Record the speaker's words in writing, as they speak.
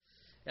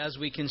as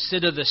we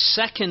consider the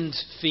second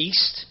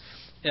feast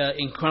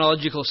in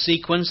chronological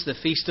sequence, the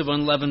Feast of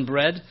Unleavened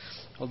Bread,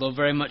 although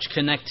very much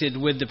connected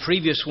with the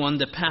previous one,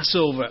 the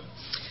Passover.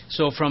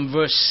 So from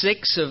verse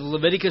 6 of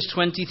Leviticus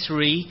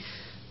 23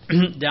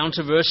 down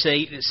to verse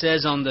 8, it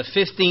says, "On the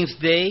 15th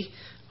day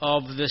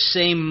of the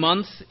same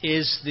month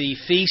is the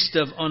Feast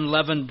of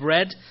Unleavened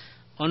Bread.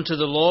 Unto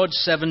the Lord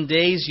 7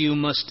 days you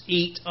must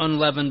eat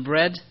unleavened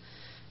bread.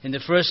 In the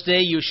first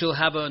day you shall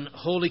have an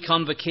holy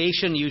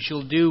convocation. You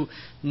shall do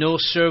no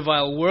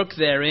servile work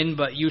therein,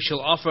 but you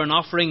shall offer an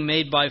offering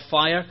made by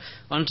fire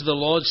unto the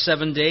Lord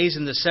 7 days.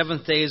 And the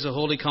seventh day is a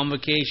holy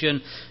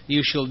convocation.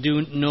 You shall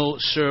do no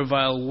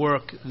servile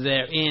work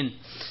therein."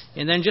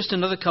 And then just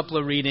another couple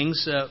of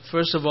readings.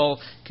 First of all,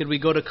 could we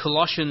go to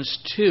Colossians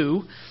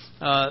 2?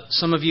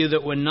 Some of you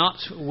that were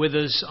not with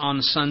us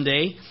on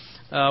Sunday,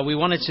 we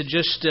wanted to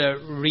just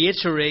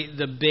reiterate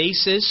the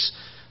basis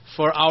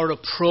for our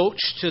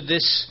approach to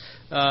this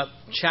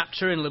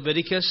chapter in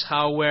Leviticus,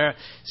 how we're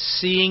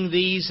seeing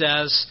these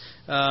as,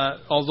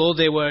 although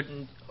they were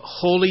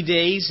holy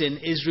days in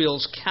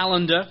Israel's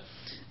calendar,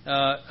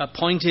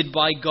 appointed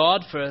by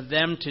God for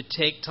them to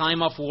take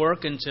time off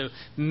work and to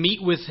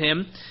meet with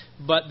Him,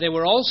 but they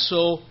were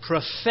also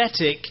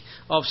prophetic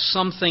of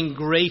something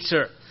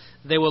greater.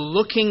 They were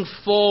looking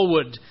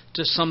forward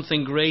to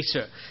something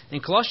greater.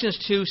 And Colossians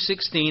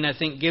 2:16, I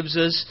think, gives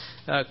us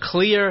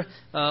clear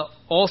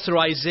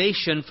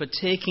authorization for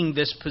taking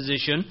this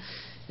position,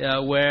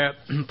 where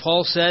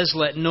Paul says,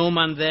 "Let no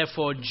man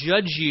therefore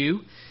judge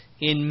you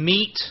in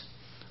meat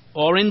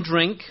or in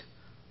drink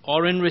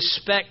or in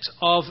respect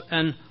of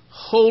an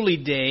holy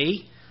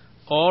day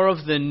or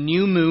of the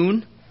new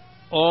moon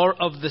or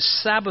of the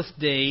Sabbath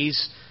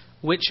days,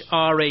 which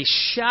are a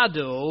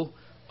shadow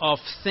of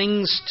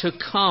things to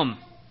come.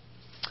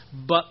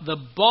 But the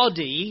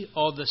body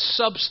or the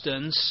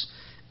substance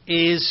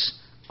is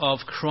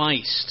of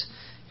Christ."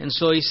 And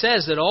so he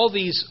says that all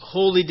these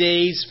holy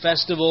days,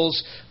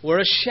 festivals, were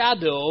a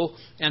shadow,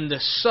 and the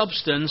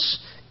substance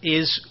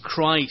is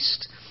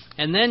Christ.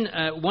 And then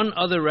one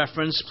other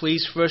reference,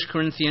 please, 1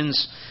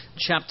 Corinthians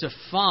chapter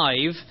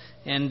 5.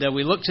 And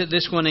we looked at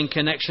this one in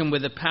connection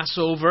with the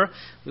Passover.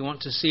 We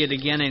want to see it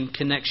again in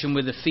connection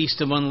with the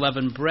Feast of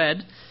Unleavened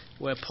Bread,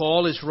 where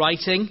Paul is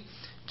writing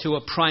to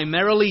a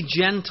primarily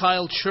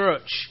Gentile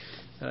church.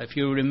 If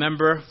you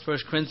remember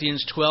 1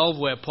 Corinthians 12,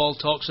 where Paul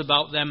talks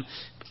about them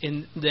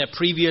in their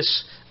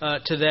previous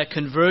to their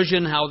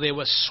conversion, how they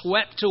were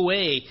swept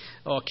away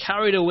or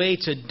carried away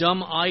to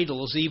dumb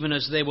idols even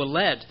as they were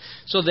led.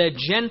 So their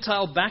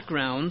Gentile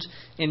background,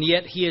 and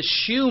yet he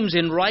assumes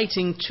in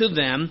writing to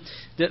them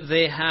that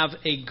they have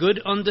a good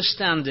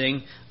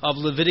understanding of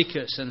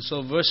Leviticus. And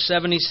so verse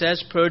 7 he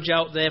says, "Purge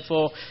out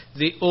therefore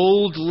the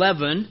old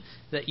leaven,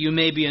 that you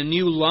may be a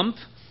new lump,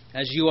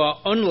 as you are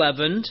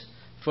unleavened,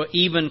 for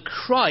even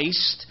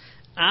Christ,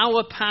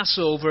 our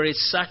Passover,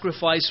 is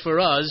sacrificed for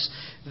us.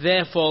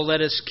 Therefore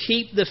let us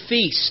keep the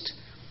feast,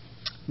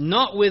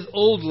 not with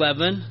old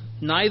leaven,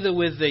 neither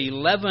with the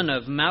leaven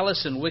of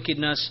malice and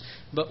wickedness,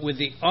 but with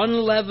the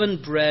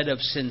unleavened bread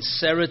of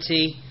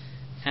sincerity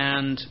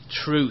and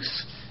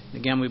truth."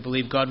 Again, we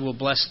believe God will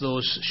bless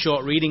those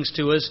short readings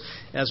to us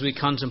as we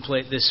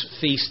contemplate this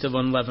Feast of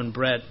Unleavened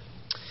Bread.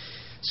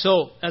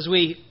 So, as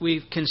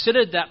we've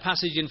considered that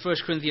passage in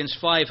 1 Corinthians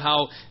 5,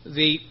 how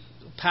the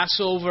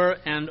Passover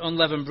and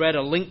unleavened bread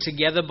are linked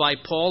together by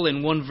Paul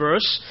in one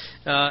verse,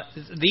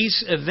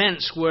 these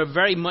events were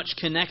very much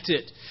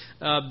connected.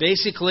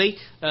 Basically,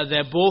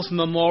 they're both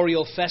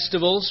memorial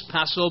festivals.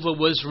 Passover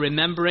was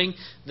remembering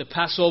the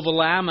Passover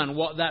lamb and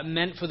what that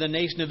meant for the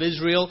nation of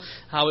Israel,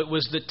 how it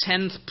was the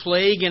 10th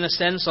plague, in a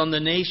sense, on the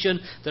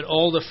nation, that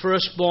all the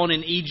firstborn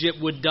in Egypt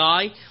would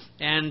die.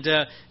 And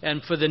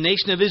for the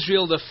nation of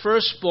Israel, the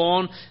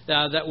firstborn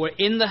that were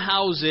in the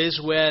houses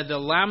where the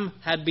lamb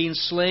had been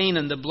slain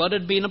and the blood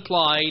had been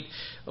applied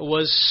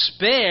was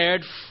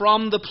spared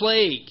from the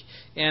plague.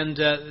 And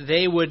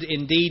they would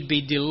indeed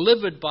be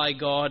delivered by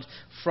God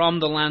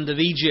from the land of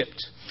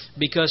Egypt.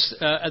 Because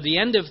at the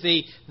end of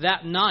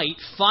that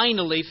night,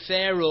 finally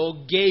Pharaoh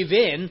gave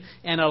in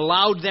and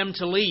allowed them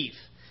to leave.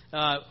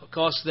 Of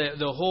course,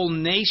 the whole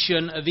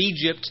nation of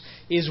Egypt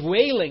is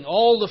wailing,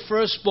 all the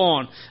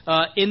firstborn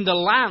in the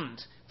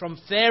land. From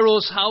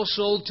Pharaoh's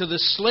household to the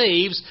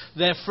slaves,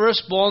 their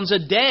firstborns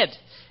are dead.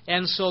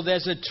 And so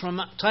there's a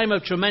time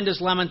of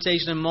tremendous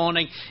lamentation and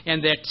mourning,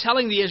 and they're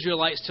telling the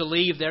Israelites to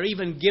leave. They're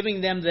even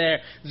giving them their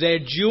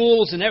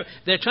jewels, and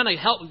they're trying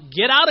to help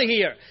get out of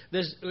here.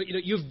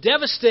 You've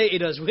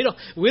devastated us. We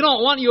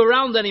don't want you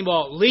around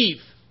anymore.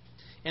 Leave.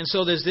 And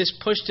so there's this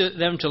push to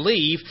them to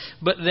leave,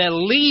 but their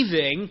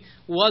leaving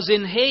was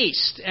in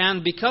haste.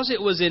 And because it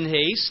was in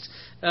haste,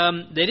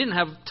 they didn't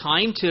have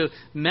time to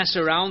mess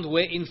around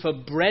waiting for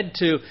bread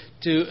to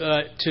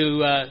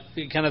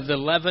kind of the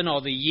leaven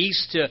or the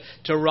yeast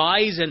to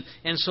rise.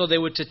 And so they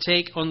were to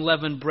take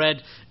unleavened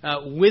bread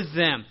with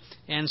them.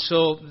 And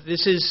so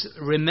this is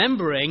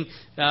remembering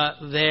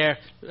their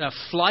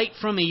flight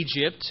from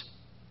Egypt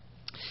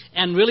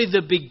and really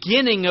the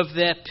beginning of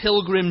their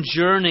pilgrim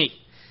journey.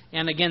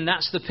 And again,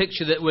 that's the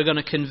picture that we're going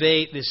to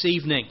convey this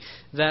evening.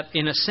 That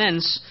in a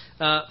sense,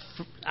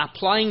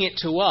 applying it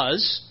to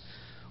us,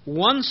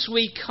 once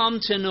we come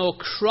to know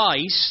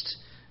Christ,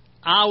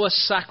 our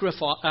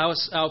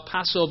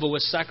Passover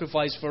was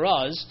sacrificed for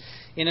us.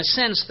 In a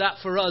sense, that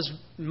for us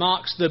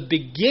marks the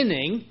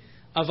beginning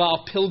of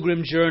our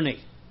pilgrim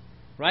journey.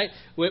 Right?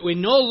 We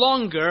no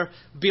longer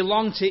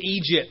belong to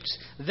Egypt.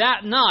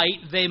 That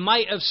night, they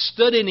might have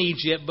stood in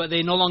Egypt, but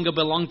they no longer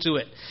belong to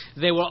it.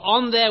 They were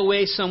on their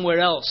way somewhere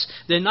else.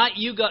 The night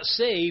you got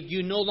saved,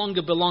 you no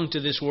longer belong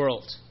to this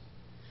world.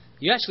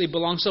 You actually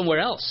belong somewhere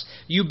else.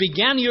 You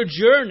began your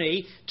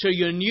journey to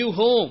your new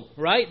home,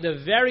 right?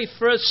 The very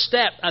first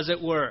step, as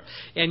it were.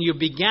 And you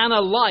began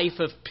a life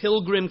of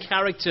pilgrim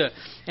character.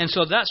 And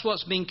so that's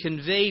what's being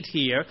conveyed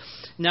here.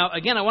 Now,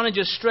 again, I want to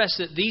just stress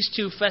that these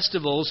two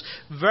festivals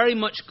very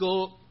much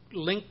go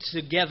linked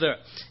together.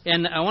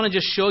 And I want to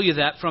just show you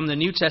that from the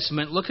New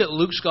Testament. Look at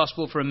Luke's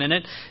Gospel for a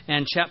minute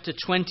and chapter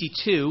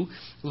 22.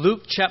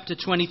 Luke chapter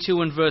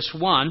 22 and verse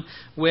 1,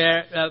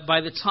 where by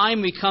the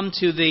time we come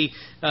to the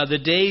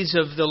days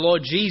of the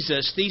Lord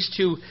Jesus, these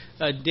two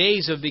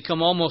days have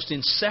become almost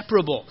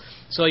inseparable.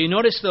 So you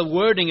notice the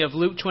wording of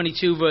Luke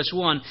 22 verse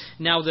 1.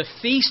 Now the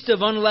feast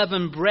of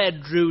unleavened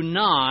bread drew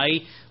nigh,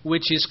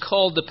 which is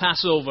called the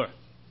Passover.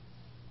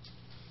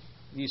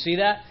 You see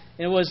that?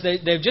 In other words,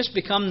 they've just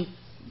become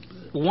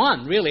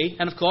one, really.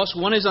 And of course,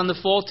 one is on the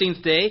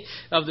 14th day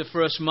of the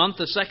first month.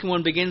 The second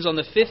one begins on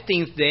the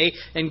 15th day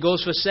and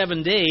goes for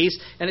 7 days.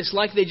 And it's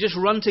like they just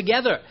run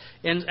together.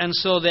 And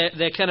so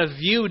they're kind of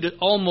viewed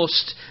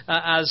almost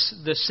as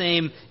the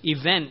same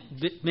event,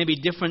 maybe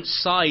different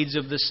sides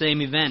of the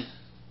same event.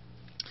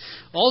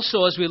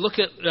 Also, as we look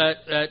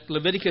at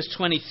Leviticus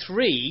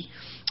 23,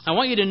 I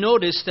want you to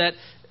notice that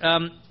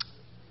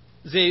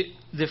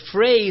the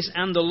phrase,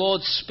 "and the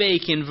Lord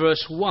spake" in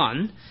verse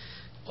 1,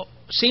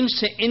 seems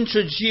to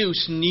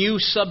introduce new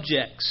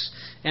subjects.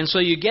 And so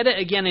you get it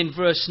again in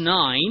verse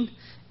 9,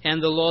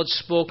 "and the Lord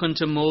spoke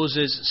unto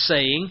Moses,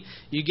 saying."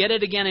 You get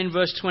it again in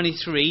verse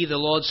 23, "the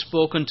Lord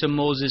spoke unto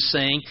Moses,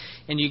 saying."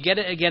 And you get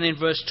it again in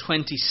verse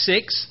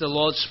 26, "the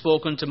Lord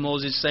spoke unto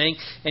Moses, saying."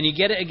 And you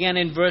get it again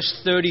in verse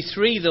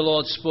 33, "the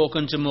Lord spoke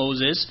unto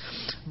Moses."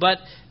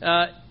 But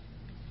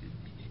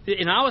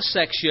in our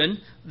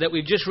section that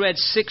we've just read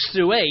 6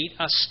 through 8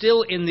 are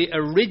still in the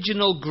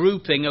original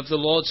grouping of the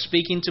Lord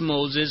speaking to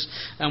Moses,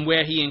 and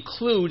where he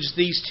includes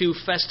these two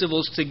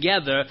festivals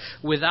together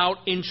without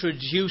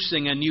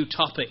introducing a new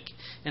topic.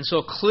 And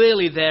so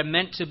clearly they're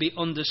meant to be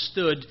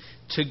understood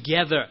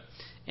together.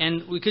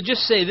 And we could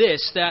just say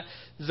this, that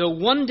the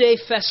one-day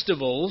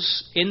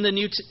festivals in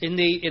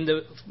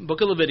the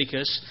book of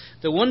Leviticus,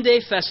 the one-day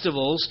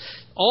festivals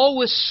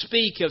always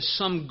speak of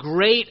some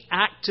great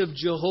act of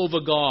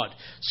Jehovah God,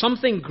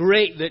 something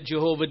great that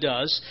Jehovah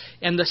does,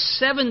 and the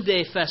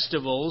 7-day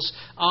festivals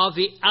are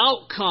the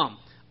outcome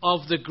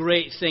of the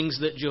great things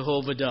that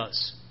Jehovah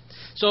does.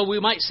 So we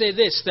might say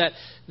this, that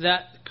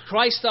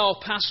Christ our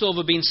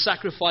Passover being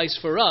sacrificed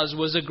for us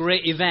was a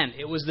great event.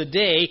 It was the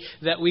day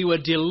that we were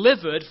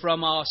delivered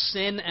from our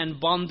sin and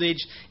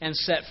bondage and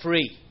set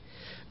free.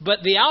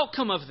 But the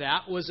outcome of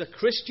that was a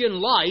Christian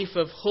life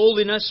of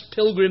holiness,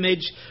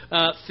 pilgrimage,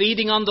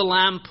 feeding on the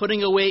lamb,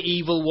 putting away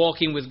evil,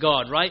 walking with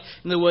God, right?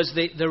 In other words,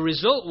 the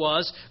result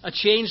was a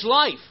changed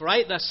life,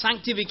 right? The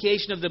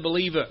sanctification of the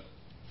believer.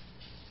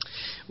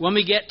 When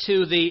we get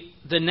to the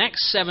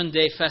next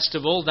 7-day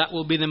festival, that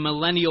will be the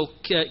Millennial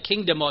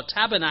Kingdom or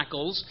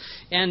Tabernacles.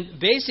 And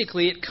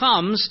basically it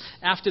comes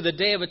after the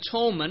Day of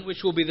Atonement,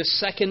 which will be the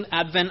second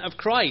advent of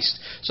Christ.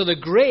 So the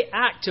great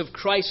act of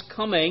Christ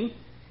coming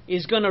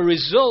is going to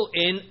result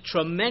in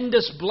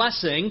tremendous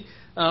blessing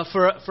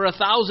for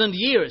 1,000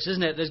 years,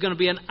 isn't it? There's going to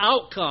be an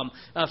outcome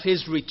of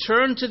his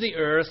return to the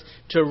earth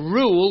to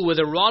rule with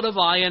a rod of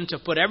iron, to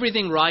put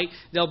everything right.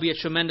 There'll be a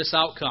tremendous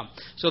outcome.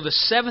 So the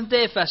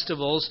Seventh-day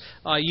festivals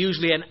are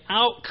usually an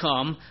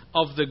outcome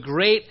of the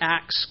great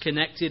acts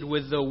connected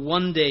with the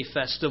one-day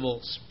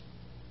festivals.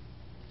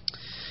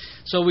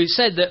 So we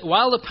said that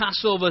while the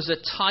Passover is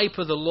a type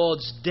of the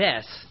Lord's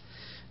death,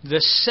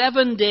 the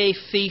 7-day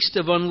Feast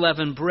of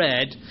Unleavened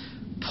Bread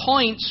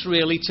points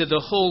really to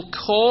the whole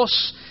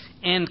course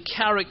and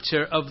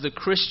character of the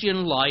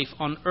Christian life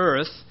on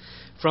earth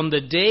from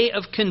the day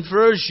of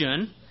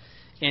conversion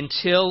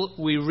until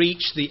we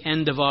reach the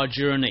end of our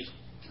journey.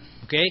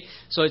 Okay?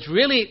 So it's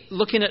really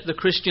looking at the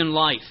Christian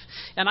life.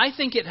 And I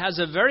think it has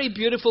a very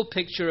beautiful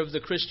picture of the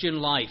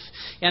Christian life.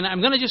 And I'm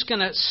going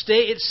to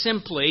state it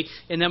simply,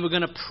 and then we're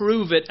going to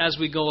prove it as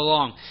we go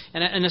along.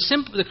 And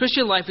the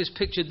Christian life is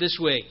pictured this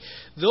way.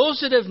 Those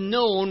that have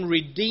known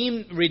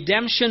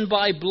redemption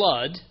by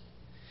blood,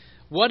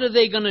 what are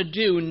they going to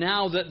do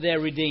now that they're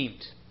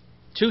redeemed?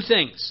 2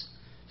 things.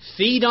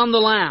 Feed on the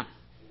Lamb,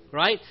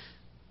 right?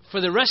 For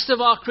the rest of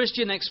our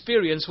Christian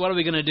experience, what are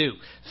we going to do?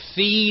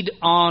 Feed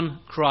on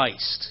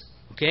Christ.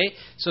 Okay?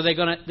 So they're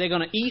going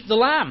to eat the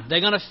lamb.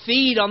 They're going to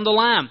feed on the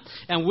lamb.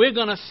 And we're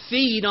going to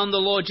feed on the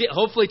Lord Jesus.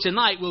 Hopefully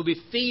tonight we'll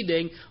be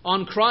feeding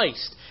on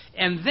Christ.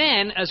 And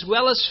then, as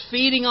well as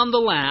feeding on the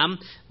lamb,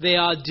 they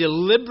are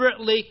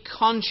deliberately,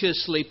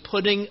 consciously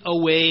putting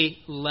away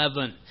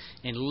leaven.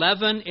 And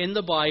leaven in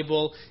the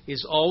Bible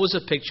is always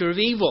a picture of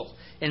evil.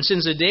 And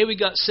since the day we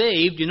got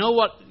saved, you know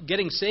what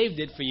getting saved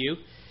did for you?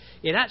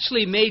 It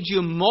actually made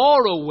you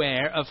more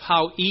aware of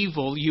how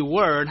evil you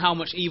were and how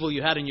much evil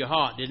you had in your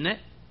heart, didn't it?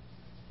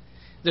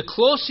 The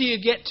closer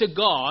you get to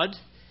God,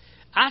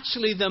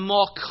 actually the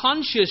more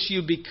conscious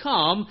you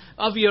become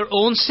of your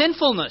own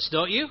sinfulness,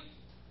 don't you?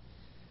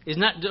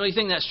 Don't you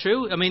think that's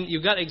true? I mean,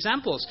 you've got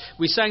examples.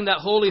 We sang that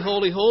holy,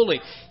 holy, holy.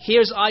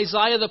 Here's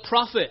Isaiah the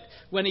prophet.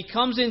 When he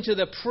comes into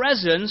the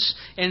presence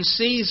and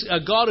sees a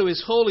God who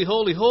is holy,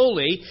 holy,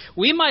 holy,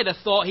 we might have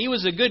thought he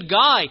was a good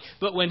guy.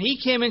 But when he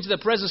came into the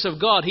presence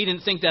of God, he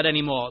didn't think that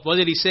anymore. What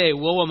did he say?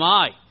 Woe am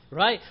I.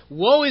 Right?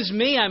 Woe is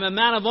me, I'm a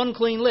man of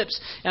unclean lips.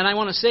 And I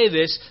want to say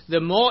this, the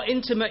more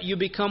intimate you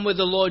become with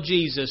the Lord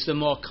Jesus, the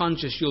more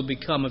conscious you'll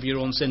become of your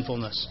own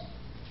sinfulness.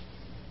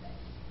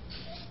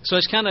 So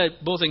it's kind of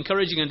both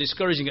encouraging and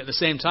discouraging at the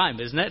same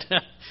time, isn't it?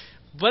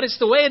 But it's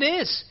the way it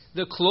is.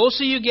 The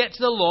closer you get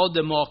to the Lord,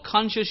 the more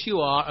conscious you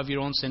are of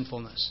your own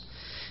sinfulness.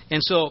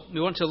 And so we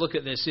want to look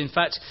at this. In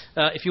fact,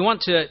 if you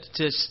want to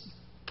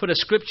put a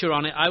scripture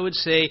on it, I would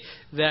say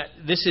that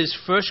this is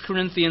 1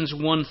 Corinthians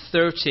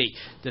 1:30.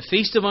 The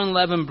Feast of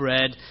Unleavened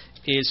Bread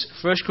is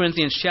 1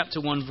 Corinthians chapter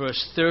 1,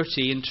 verse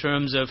 30 in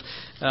terms of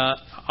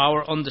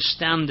our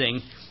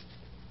understanding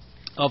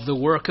of the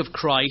work of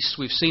Christ.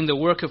 We've seen the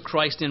work of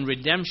Christ in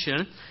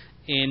redemption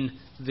in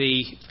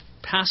the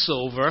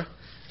Passover.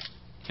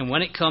 And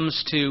when it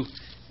comes to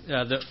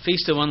the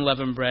Feast of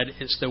Unleavened Bread,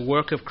 it's the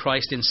work of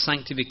Christ in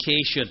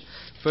sanctification.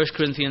 1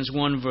 Corinthians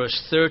 1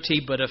 verse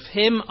 30, but of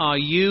him are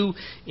you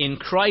in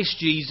Christ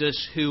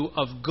Jesus, who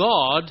of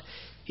God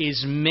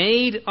is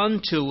made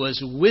unto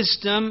us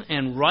wisdom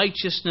and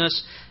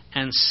righteousness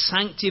and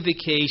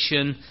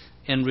sanctification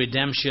and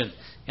redemption.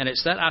 And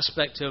it's that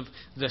aspect of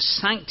the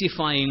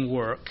sanctifying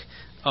work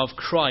of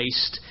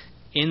Christ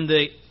in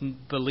the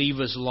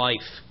believer's life.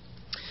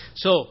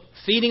 So,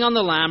 feeding on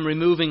the lamb,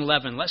 removing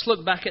leaven. Let's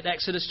look back at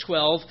Exodus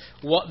 12,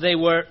 what they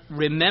were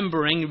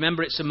remembering.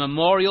 Remember, it's a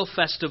memorial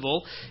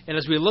festival. And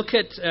as we look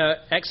at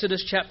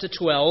Exodus chapter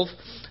 12,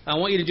 I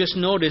want you to just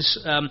notice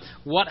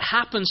what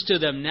happens to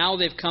them now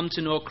they've come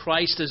to know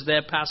Christ as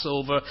their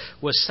Passover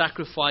was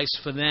sacrificed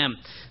for them.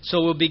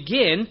 So we'll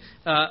begin.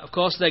 Of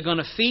course, they're going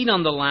to feed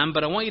on the lamb,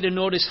 but I want you to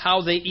notice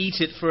how they eat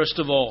it first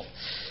of all.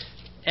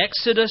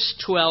 Exodus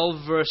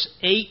 12, verse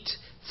 8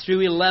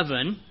 through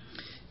 11.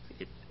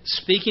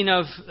 Speaking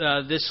of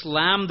this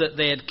lamb that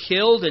they had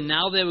killed and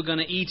now they were going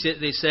to eat it,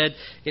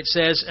 it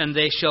says, and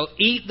they shall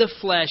eat the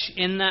flesh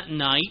in that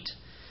night,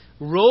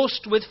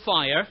 roast with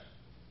fire,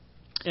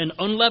 and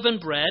unleavened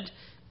bread,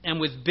 and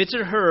with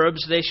bitter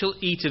herbs they shall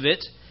eat of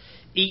it.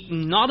 Eat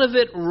not of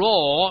it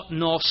raw,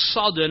 nor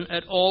sodden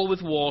at all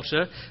with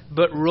water,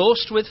 but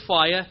roast with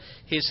fire,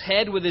 his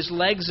head with his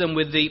legs and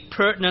with the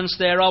purtenance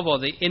thereof, or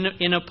the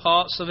inner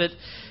parts of it.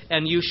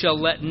 And you shall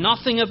let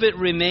nothing of it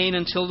remain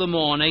until the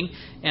morning,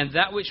 and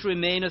that which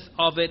remaineth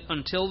of it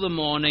until the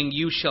morning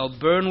you shall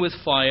burn with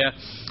fire.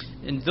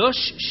 And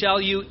thus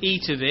shall you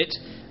eat of it,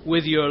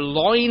 with your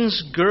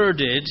loins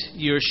girded,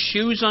 your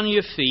shoes on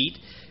your feet,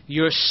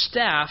 your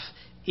staff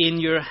in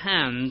your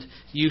hand.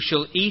 You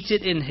shall eat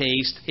it in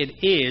haste.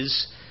 It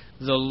is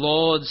the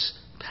Lord's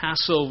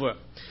Passover.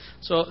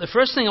 So the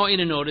first thing I want you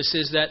to notice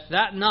is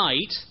that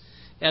night,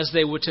 as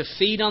they were to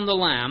feed on the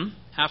lamb,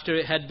 after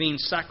it had been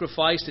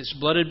sacrificed, its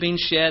blood had been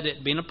shed, it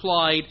had been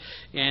applied,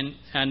 and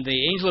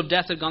the angel of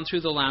death had gone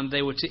through the lamb,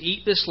 they were to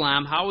eat this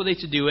lamb. How were they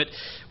to do it?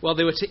 Well,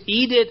 they were to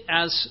eat it,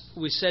 as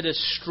we said, as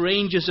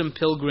strangers and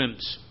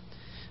pilgrims.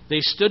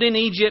 They stood in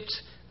Egypt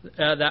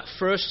that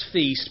first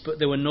feast, but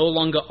they were no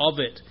longer of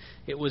it.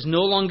 It was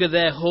no longer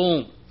their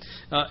home.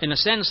 In a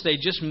sense, they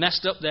just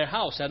messed up their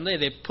house, hadn't they?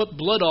 They put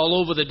blood all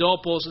over the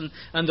doorposts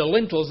and the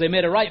lintels. They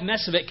made a right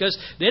mess of it because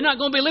they're not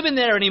going to be living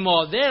there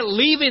anymore. They're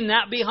leaving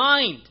that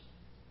behind.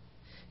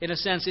 In a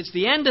sense, it's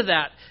the end of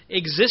that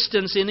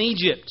existence in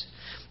Egypt.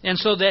 And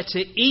so they're to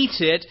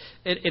eat it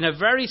in a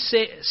very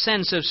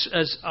sense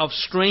of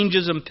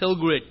strangers and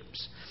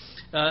pilgrims.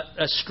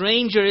 A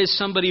stranger is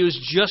somebody who's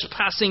just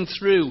passing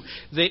through.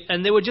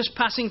 And they were just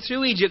passing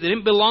through Egypt. They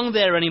didn't belong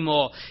there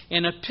anymore.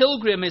 And a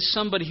pilgrim is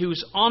somebody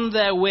who's on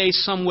their way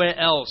somewhere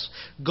else,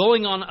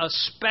 going on a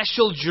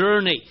special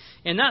journey.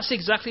 And that's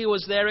exactly what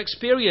was their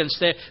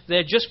experience.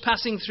 They're just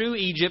passing through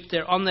Egypt.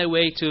 They're on their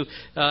way to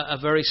a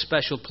very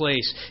special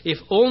place. If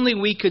only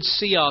we could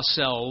see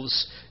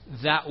ourselves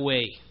that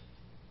way.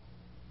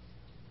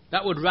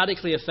 That would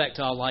radically affect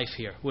our life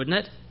here, wouldn't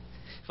it?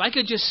 If I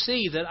could just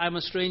see that I'm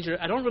a stranger,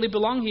 I don't really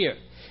belong here.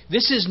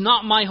 This is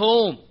not my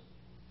home.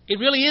 It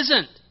really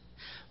isn't.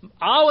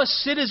 Our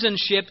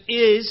citizenship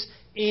is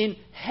in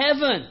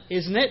heaven,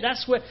 isn't it?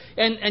 That's where,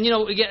 and you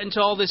know, we get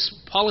into all this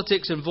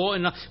politics and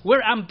voting.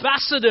 We're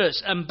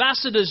ambassadors.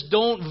 Ambassadors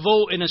don't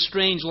vote in a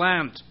strange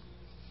land.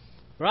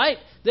 right?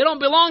 They don't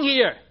belong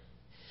here.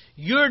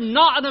 You're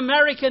not an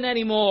American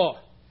anymore.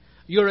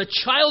 You're a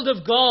child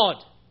of God.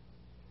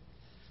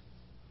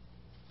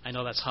 I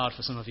know that's hard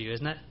for some of you,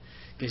 isn't it?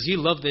 Because you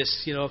love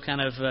this,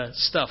 kind of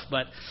stuff.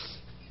 But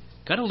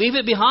got to leave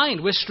it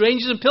behind. We're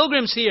strangers and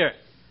pilgrims here.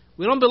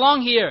 We don't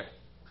belong here.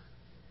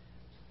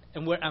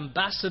 And we're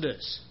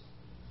ambassadors.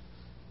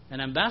 An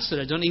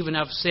ambassador don't even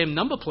have the same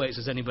number plates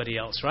as anybody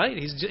else, right?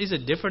 He's a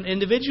different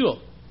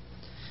individual.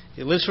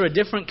 He lives for a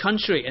different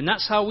country. And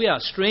that's how we are,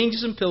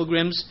 strangers and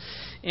pilgrims.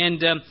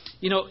 And,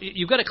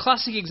 you've got a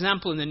classic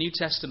example in the New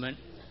Testament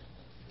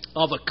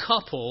of a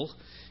couple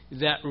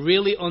that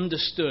really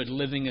understood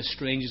living as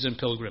strangers and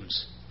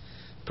pilgrims.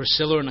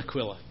 Priscilla and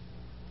Aquila.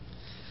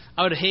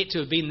 I would hate to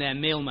have been their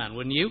mailman,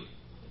 wouldn't you?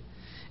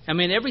 I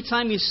mean, every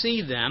time you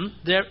see them,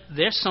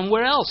 they're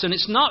somewhere else. And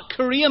it's not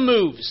career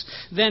moves.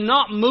 They're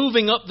not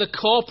moving up the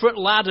corporate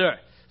ladder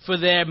for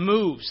their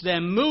moves.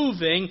 They're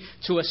moving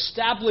to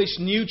establish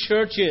new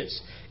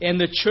churches. And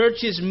the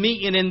churches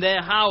meeting in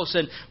their house.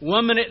 And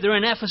one minute they're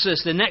in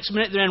Ephesus, the next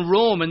minute they're in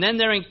Rome, and then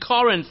they're in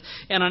Corinth.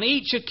 And on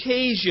each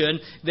occasion,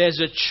 there's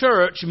a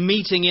church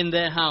meeting in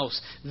their house.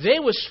 They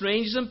were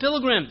strangers and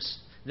pilgrims.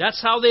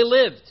 That's how they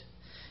lived.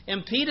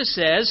 And Peter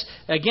says,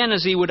 again,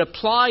 as he would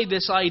apply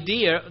this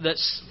idea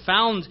that's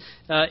found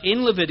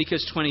in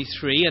Leviticus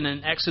 23 and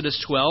in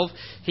Exodus 12,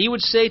 he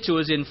would say to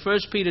us in 1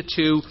 Peter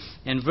 2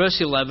 and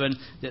verse 11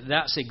 that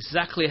that's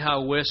exactly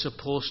how we're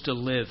supposed to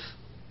live.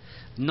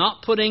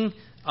 Not putting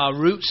our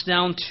roots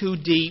down too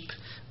deep,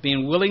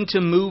 being willing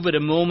to move at a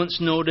moment's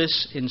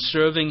notice in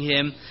serving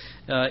Him.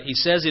 He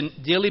says in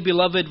Dearly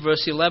Beloved,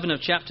 verse 11 of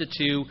chapter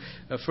 2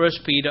 of 1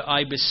 Peter,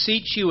 I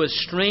beseech you as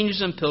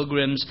strangers and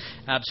pilgrims,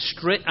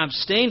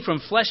 abstain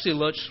from fleshly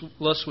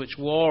lusts which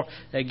war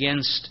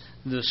against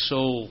the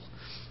soul.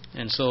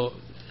 And so,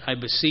 I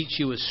beseech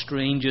you as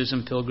strangers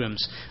and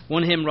pilgrims.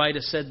 One hymn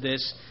writer said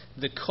this,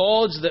 the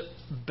cords that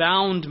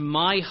bound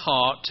my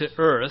heart to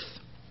earth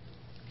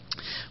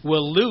were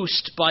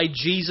loosed by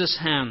Jesus'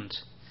 hand.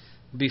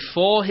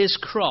 Before His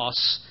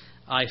cross,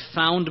 I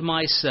found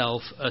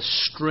myself a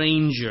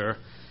stranger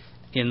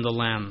in the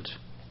land.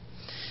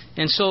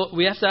 And so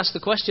we have to ask the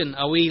question,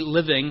 are we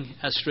living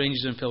as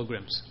strangers and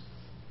pilgrims?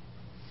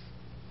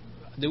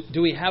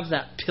 Do we have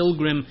that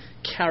pilgrim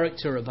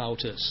character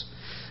about us?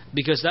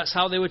 Because that's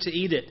how they were to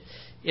eat it.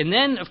 And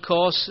then, of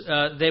course,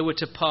 they were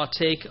to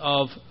partake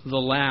of the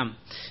lamb.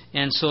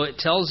 And so it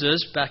tells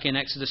us, back in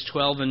Exodus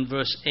 12 and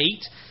verse 8,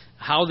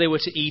 how they were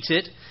to eat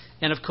it.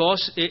 And, of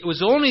course, it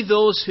was only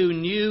those who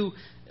knew,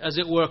 as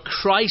it were,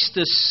 Christ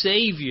as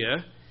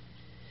Savior,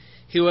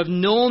 who have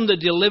known the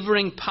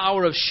delivering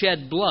power of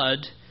shed blood,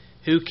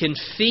 who can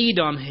feed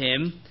on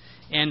Him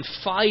and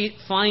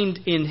find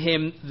in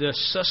Him the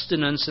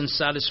sustenance and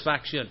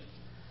satisfaction.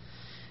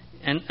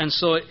 And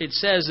so it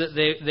says that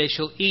they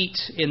shall eat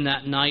in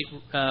that night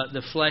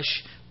the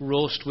flesh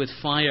roast with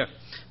fire.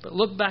 But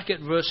look back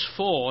at verse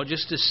 4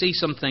 just to see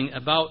something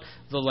about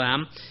the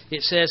lamb.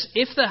 It says,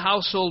 if the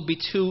household be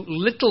too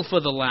little for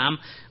the lamb,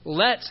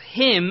 let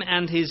him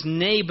and his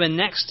neighbor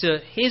next to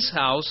his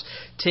house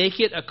take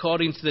it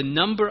according to the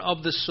number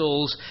of the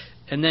souls.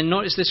 And then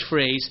notice this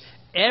phrase,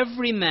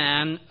 every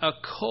man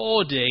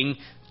according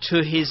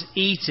to his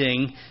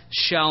eating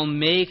shall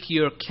make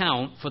your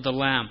count for the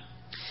lamb.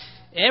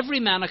 Every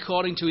man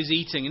according to his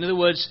eating. In other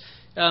words,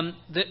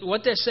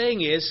 what they're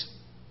saying is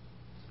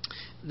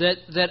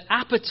that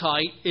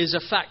appetite is a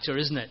factor,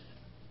 isn't it?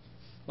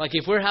 Like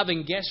if we're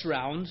having guests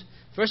round,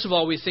 first of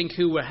all, we think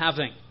who we're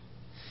having.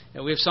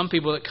 We have some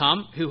people that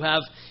come who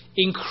have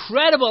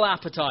incredible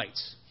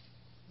appetites.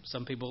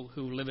 Some people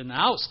who live in the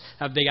house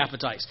have big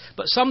appetites.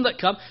 But some that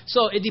come,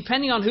 so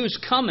depending on who's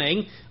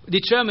coming,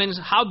 determines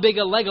how big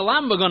a leg of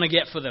lamb we're going to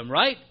get for them,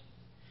 right?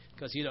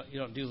 Because you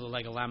don't do the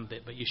leg of lamb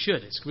bit, but you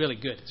should. It's really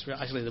good. It's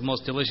actually the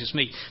most delicious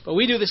meat. But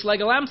we do this leg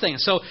of lamb thing.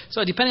 So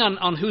depending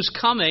on who's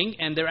coming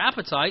and their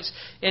appetites,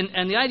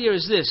 and the idea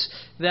is this,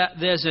 that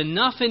there's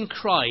enough in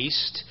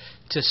Christ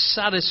to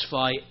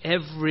satisfy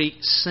every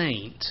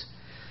saint.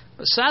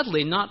 But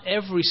sadly, not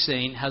every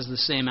saint has the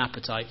same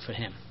appetite for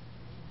Him.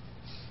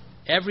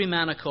 Every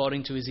man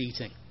according to his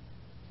eating.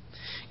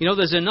 You know,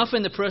 there's enough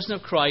in the person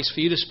of Christ for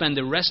you to spend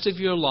the rest of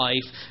your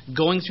life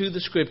going through the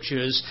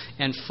Scriptures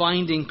and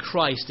finding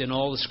Christ in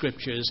all the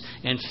Scriptures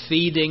and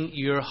feeding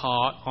your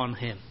heart on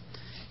Him.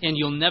 And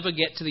you'll never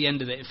get to the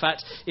end of it. In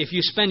fact, if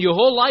you spend your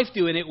whole life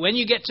doing it, when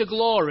you get to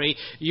glory,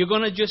 you're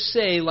going to just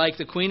say, like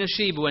the Queen of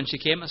Sheba when she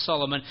came to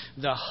Solomon,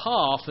 the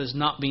half has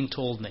not been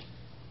told me.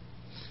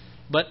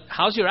 But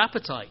how's your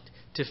appetite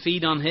to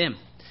feed on Him?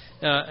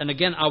 And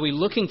again, are we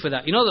looking for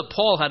that? You know that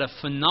Paul had a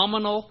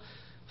phenomenal,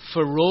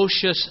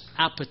 ferocious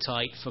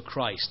appetite for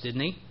Christ, didn't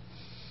he?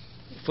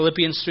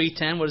 Philippians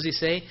 3:10, what does he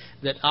say?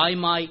 That I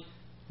might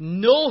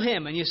know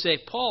Him. And you say,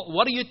 Paul,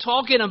 what are you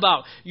talking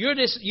about?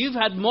 You've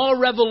had more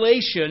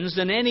revelations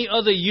than any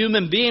other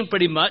human being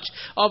pretty much.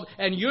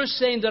 And you're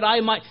saying that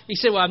I might... He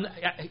said, well,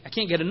 I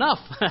can't get enough.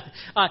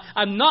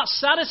 I'm not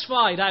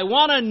satisfied. I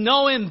want to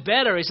know Him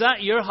better. Is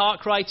that your heart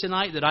cry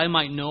tonight? That I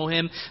might know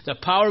Him? The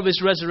power of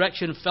His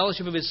resurrection,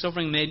 fellowship of His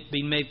suffering,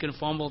 being made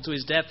conformable to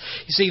His death.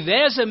 You see,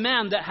 there's a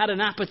man that had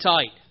an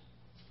appetite.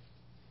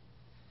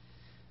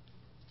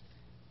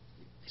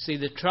 See,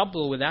 the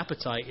trouble with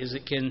appetite is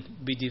it can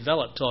be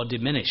developed or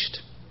diminished.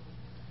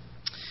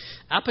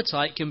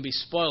 Appetite can be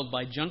spoiled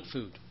by junk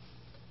food.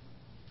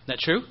 Is that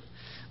true?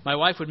 My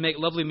wife would make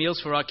lovely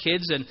meals for our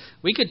kids, and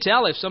we could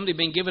tell if somebody had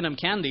been giving them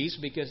candies,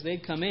 because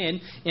they'd come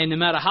in, and no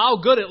matter how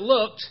good it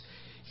looked,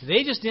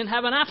 they just didn't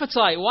have an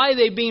appetite. Why?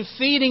 They'd been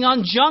feeding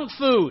on junk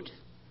food.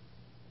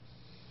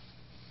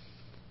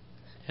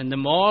 And the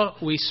more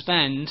we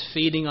spend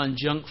feeding on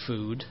junk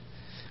food,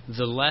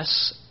 the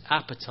less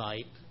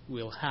appetite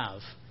we'll have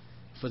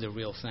for the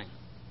real thing.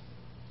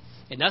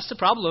 And that's the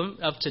problem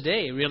of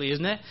today, really,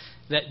 isn't it?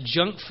 That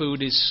junk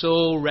food is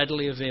so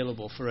readily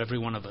available for every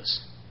one of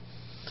us.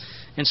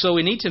 And so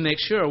we need to make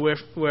sure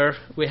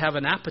we have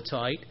an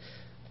appetite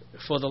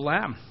for the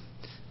Lamb,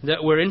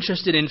 that we're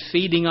interested in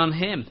feeding on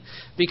Him,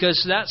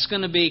 because that's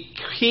going to be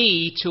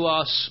key to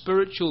our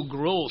spiritual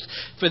growth.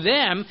 For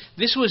them,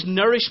 this was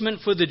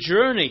nourishment for the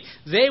journey.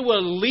 They were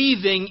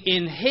leaving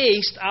in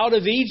haste out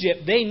of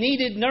Egypt. They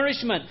needed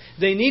nourishment.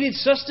 They needed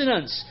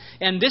sustenance.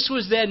 And this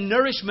was their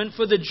nourishment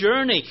for the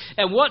journey.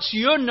 And what's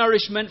your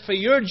nourishment for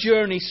your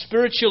journey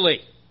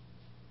spiritually?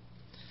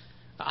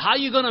 How are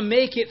you going to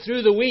make it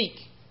through the week?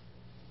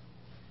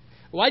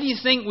 Why do you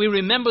think we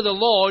remember the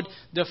Lord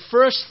the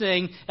first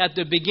thing at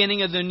the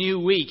beginning of the new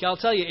week? I'll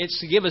tell you, it's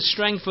to give us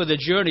strength for the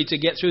journey to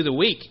get through the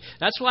week.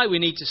 That's why we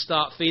need to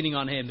start feeding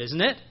on Him,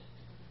 isn't it?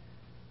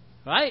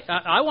 Right?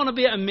 I want to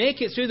be able to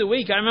make it through the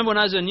week. I remember when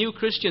I was a new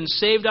Christian,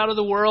 saved out of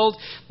the world,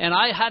 and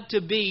I had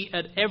to be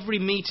at every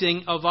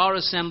meeting of our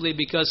assembly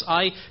because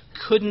I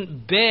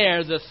couldn't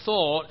bear the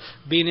thought,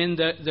 being in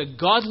the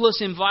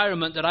godless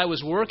environment that I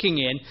was working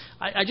in,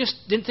 I just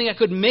didn't think I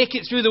could make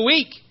it through the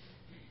week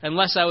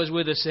unless I was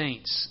with the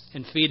saints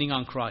and feeding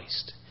on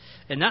Christ.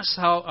 And that's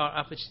how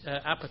our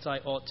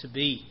appetite ought to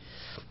be.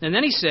 And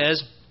then he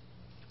says,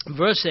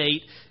 verse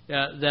 8,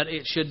 that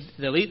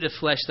they'll eat the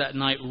flesh that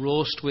night,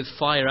 roast with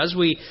fire. As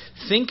we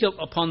think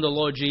upon the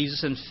Lord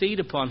Jesus and feed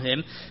upon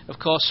Him, of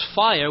course,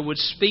 fire would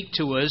speak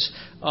to us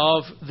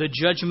of the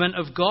judgment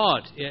of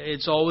God.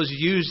 It's always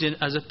used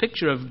as a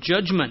picture of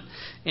judgment.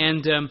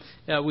 And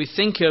we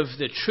think of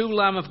the true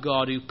Lamb of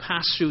God who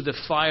passed through the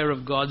fire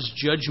of God's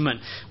judgment.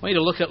 I want you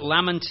to look at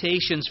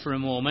Lamentations for a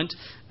moment,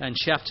 in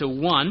chapter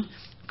 1.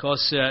 Of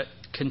course,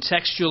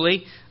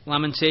 contextually,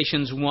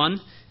 Lamentations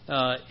 1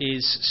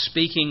 is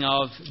speaking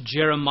of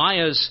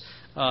Jeremiah's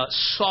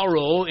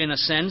sorrow, in a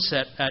sense,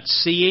 at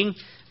seeing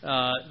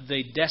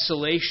the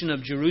desolation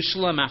of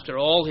Jerusalem after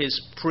all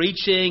his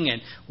preaching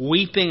and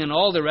weeping and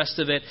all the rest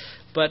of it.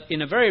 But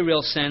in a very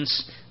real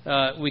sense,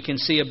 we can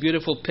see a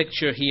beautiful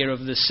picture here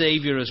of the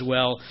Savior as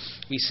well.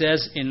 He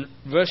says in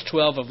verse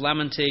 12 of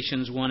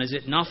Lamentations 1, "Is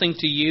it nothing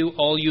to you,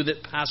 all you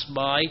that pass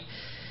by?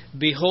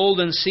 Behold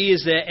and see,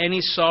 is there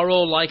any sorrow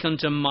like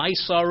unto my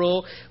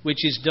sorrow,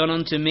 which is done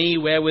unto me,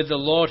 wherewith the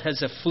Lord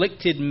has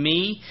afflicted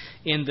me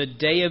in the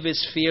day of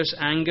His fierce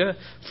anger?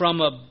 From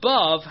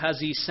above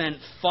has He sent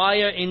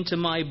fire into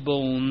my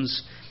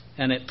bones,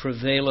 and it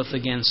prevaileth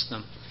against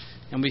them."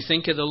 And we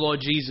think of the Lord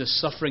Jesus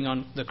suffering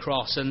on the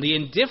cross and the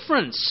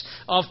indifference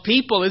of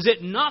people. Is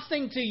it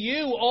nothing to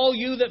you, all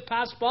you that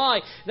pass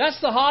by? That's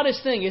the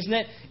hardest thing, isn't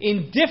it?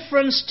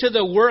 Indifference to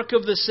the work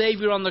of the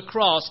Savior on the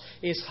cross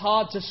is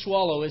hard to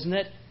swallow, isn't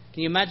it?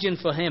 Can you imagine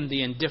for Him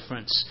the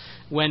indifference?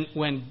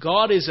 When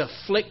God is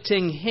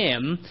afflicting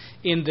Him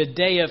in the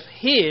day of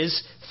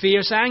His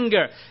fierce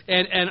anger.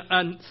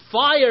 And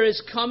fire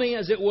is coming,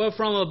 as it were,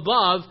 from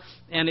above,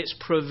 and it's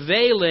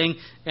prevailing.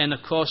 And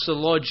of course the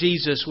Lord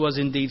Jesus was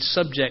indeed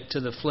subject to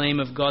the flame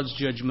of God's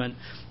judgment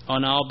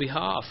on our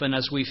behalf. And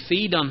as we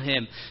feed on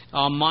Him,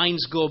 our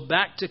minds go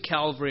back to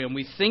Calvary, and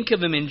we think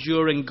of Him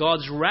enduring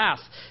God's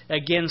wrath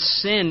against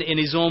sin in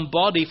His own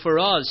body for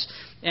us.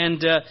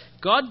 And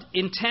God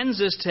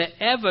intends us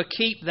to ever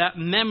keep that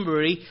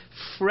memory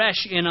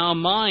fresh in our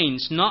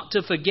minds, not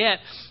to forget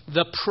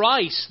the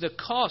price, the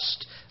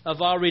cost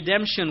of our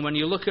redemption. When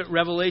you look at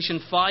Revelation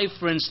 5,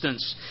 for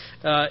instance,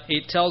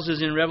 it tells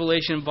us in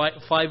Revelation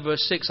 5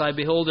 verse 6, "I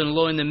behold, and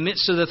lo, in the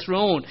midst of the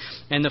throne,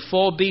 and the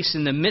four beasts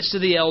in the midst of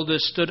the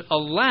elders, stood a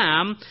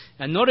lamb,"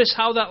 and notice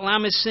how that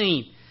lamb is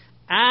seen,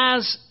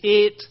 "as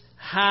it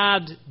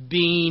had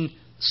been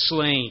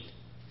slain."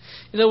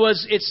 In other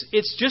words,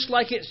 it's just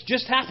like it's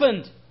just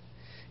happened.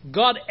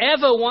 God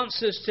ever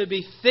wants us to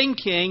be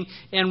thinking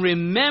and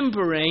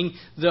remembering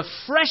the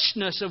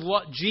freshness of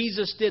what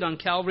Jesus did on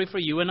Calvary for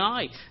you and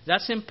I.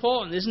 That's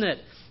important, isn't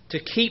it? To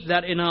keep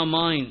that in our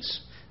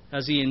minds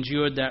as He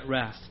endured that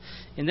wrath.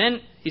 And then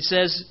it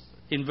says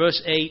in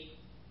verse 8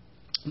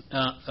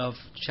 of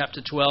chapter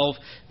 12,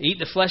 "Eat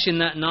the flesh in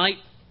that night,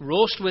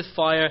 roast with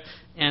fire,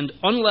 and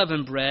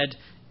unleavened bread,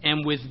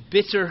 and with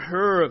bitter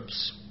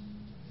herbs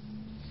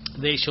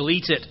they shall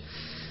eat it.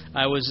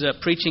 I was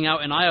preaching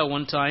out in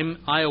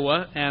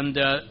Iowa, and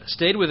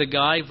stayed with a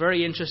guy,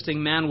 very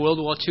interesting man, World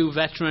War II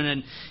veteran,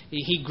 and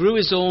he grew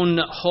his own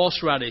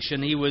horseradish,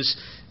 and he was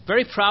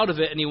very proud of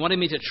it, and he wanted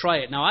me to try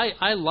it. Now,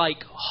 I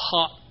like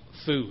hot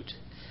food,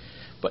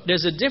 but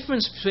there's a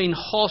difference between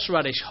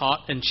horseradish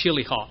hot and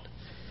chili hot.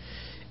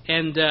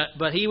 And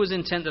but he was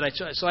intent that I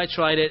try, so I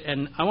tried it,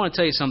 and I want to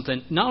tell you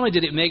something. Not only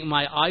did it make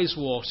my eyes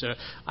water,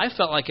 I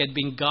felt like I'd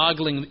been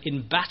gargling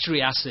in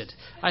battery acid.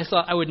 I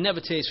thought I would never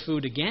taste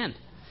food again.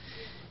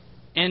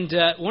 And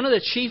one of the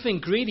chief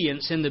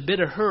ingredients in the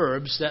bitter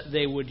herbs that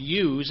they would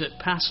use at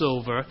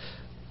Passover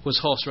was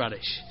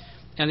horseradish.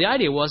 And the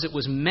idea was it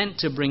was meant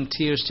to bring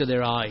tears to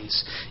their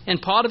eyes.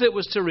 And part of it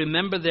was to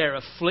remember their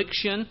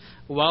affliction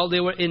while they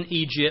were in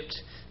Egypt.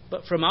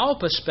 But from our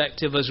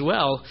perspective as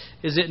well,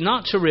 is it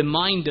not to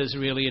remind us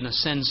really in a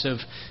sense of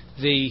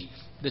the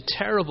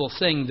terrible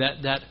thing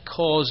that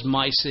caused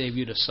my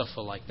Savior to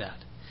suffer like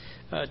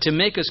that? To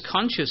make us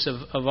conscious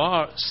of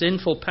our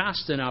sinful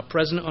past and our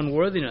present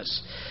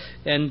unworthiness.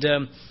 And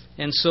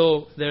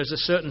so there's a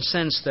certain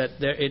sense that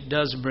it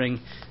does bring,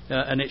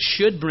 and it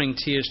should bring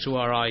tears to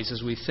our eyes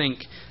as we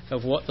think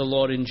of what the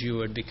Lord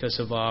endured because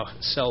of our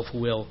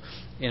self-will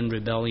and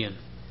rebellion.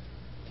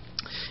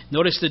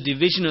 Notice the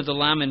division of the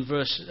lamb in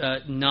verse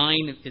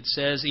 9. It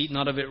says, "Eat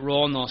not of it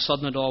raw, nor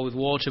sodden it all with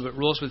water, but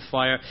roast with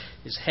fire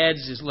his head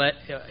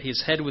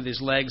with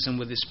his legs, and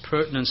with his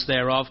purtenance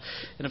thereof."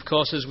 And of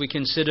course, as we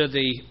consider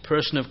the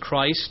person of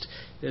Christ,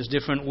 there's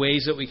different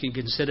ways that we can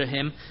consider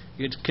him.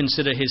 We could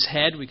consider his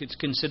head. We could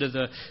consider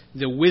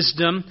the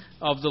wisdom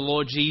of the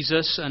Lord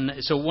Jesus. And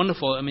it's so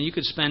wonderful. I mean, you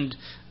could spend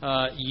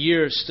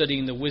years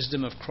studying the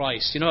wisdom of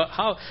Christ. You know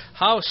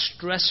how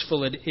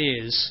stressful it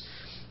is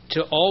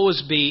to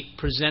always be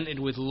presented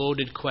with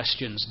loaded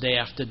questions day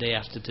after day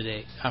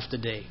after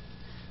day.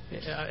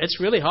 It's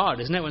really hard,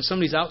 isn't it, when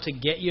somebody's out to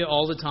get you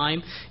all the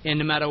time, and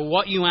no matter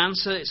what you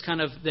answer, it's kind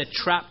of the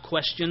trap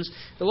questions.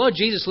 The Lord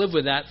Jesus lived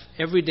with that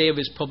every day of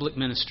his public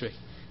ministry.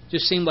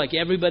 Just seemed like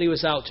everybody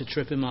was out to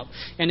trip him up.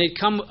 And they'd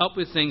come up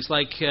with things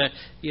like,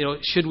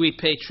 should we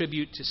pay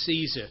tribute to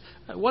Caesar?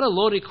 What a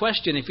loaded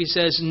question. If he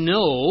says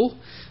no,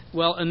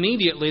 well,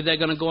 immediately they're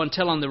going to go and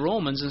tell on the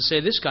Romans and say,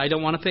 this guy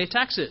don't want to pay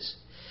taxes.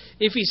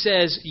 If he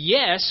says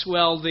yes,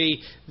 well, the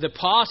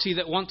party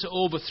that want to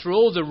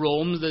overthrow the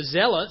Romans, the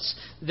zealots,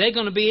 they're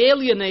going to be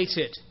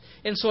alienated.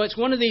 And so it's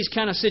one of these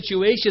kind of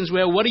situations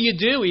where what do?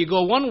 You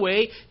go one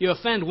way, you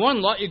offend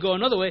one lot, you go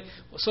another way.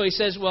 So he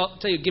says, well, I'll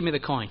tell you, give me the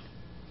coin.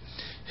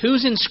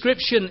 Whose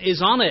inscription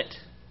is on it?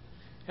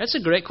 That's a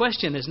great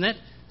question, isn't it?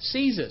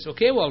 Caesar's.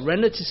 Okay, well,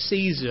 render to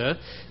Caesar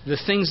the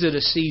things that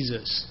are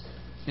Caesar's.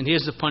 And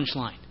here's the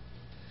punchline.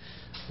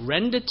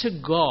 Render to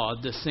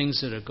God the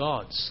things that are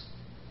God's.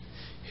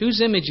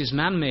 Whose image is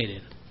man made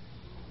in?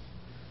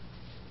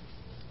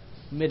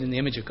 Made in the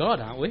image of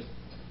God, aren't we?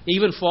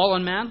 Even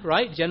fallen man,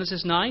 right?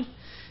 Genesis 9.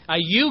 Are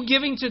you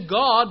giving to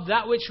God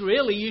that which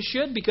really you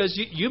should, because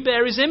you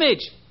bear his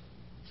image?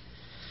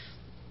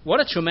 What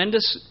a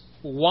tremendous,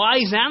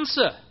 wise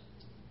answer.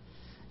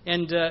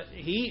 And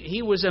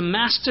he was a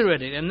master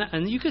at it.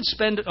 And you could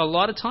spend a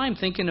lot of time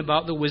thinking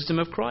about the wisdom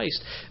of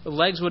Christ. The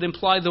legs would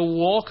imply the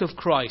walk of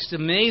Christ.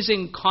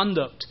 Amazing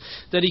conduct.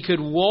 That he could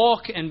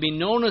walk and be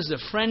known as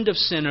the friend of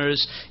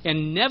sinners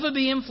and never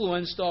be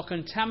influenced or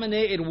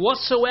contaminated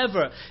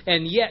whatsoever.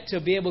 And yet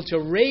to be able to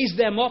raise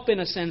them up,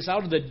 in a sense,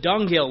 out of the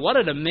dunghill. What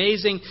an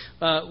amazing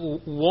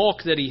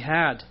walk that he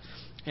had.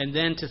 And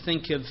then to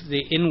think of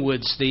the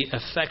inwards, the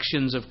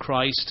affections of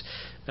Christ.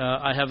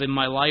 I have in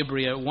my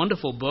library a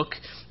wonderful book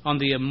on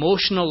the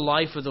emotional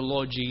life of the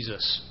Lord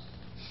Jesus,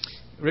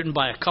 written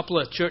by a couple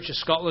of Church of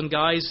Scotland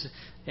guys,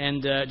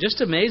 and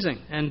just amazing.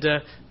 And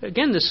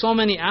again, there's so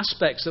many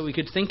aspects that we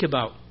could think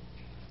about.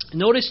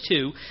 Notice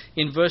too,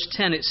 in verse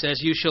 10 it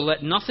says, "You shall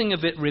let nothing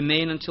of it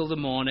remain until the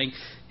morning,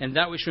 and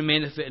that which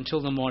remaineth of it until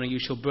the morning you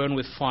shall burn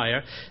with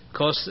fire." Of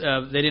course,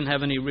 they didn't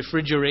have any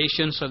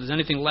refrigeration, so if there's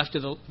anything left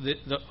of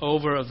the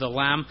over of the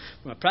lamb,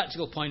 from a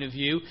practical point of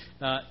view,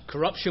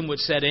 corruption would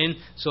set in.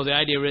 So the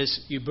idea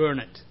is you burn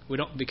it. We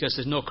don't, because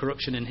there's no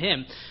corruption in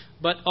him.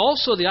 But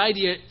also the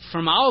idea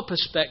from our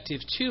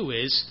perspective too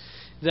is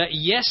that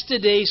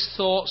yesterday's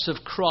thoughts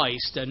of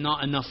Christ are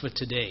not enough for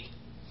today.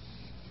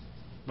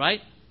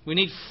 Right? We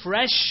need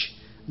fresh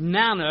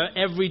manna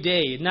every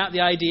day. Isn't that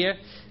the idea?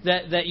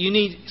 That you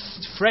need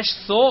fresh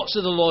thoughts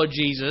of the Lord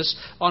Jesus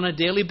on a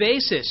daily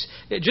basis.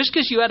 Just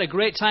because you had a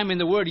great time in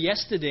the Word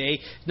yesterday,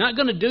 not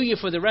going to do you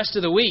for the rest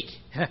of the week.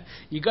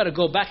 You've got to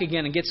go back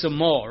again and get some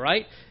more,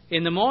 right?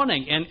 In the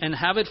morning and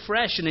have it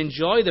fresh and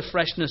enjoy the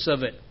freshness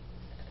of it.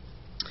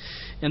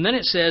 And then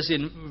it says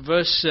in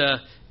verse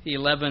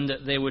 11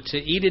 that they were to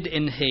eat it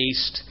in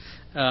haste.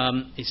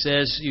 It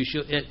says, you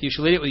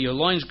shall eat it with your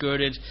loins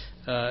girded,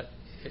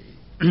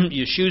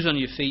 your shoes on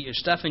your feet, your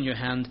staff in your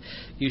hand,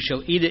 you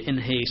shall eat it in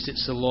haste.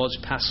 It's the Lord's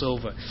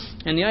Passover.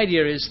 And the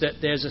idea is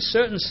that there's a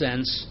certain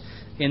sense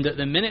in that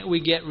the minute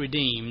we get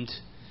redeemed,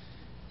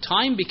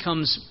 time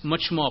becomes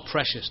much more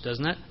precious,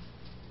 doesn't it?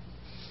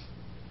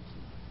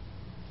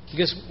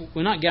 Because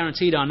we're not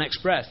guaranteed our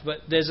next breath, but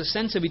there's a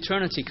sense of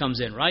eternity comes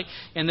in, right?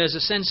 And there's a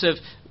sense of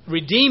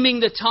redeeming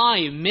the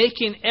time,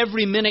 making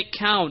every minute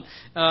count,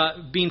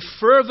 being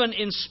fervent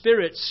in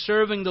spirit,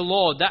 serving the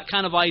Lord, that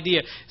kind of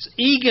idea.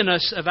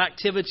 Eagerness of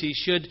activity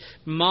should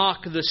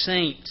mark the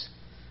saint.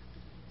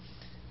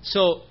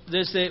 So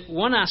there's the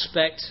one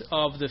aspect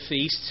of the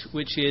feast,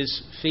 which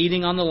is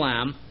feeding on the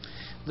lamb.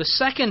 The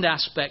second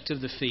aspect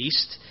of the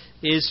feast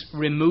is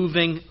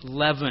removing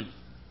leaven.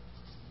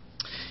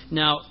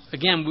 Now,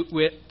 again,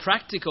 we're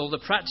practical. The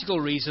practical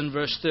reason,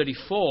 verse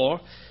 34,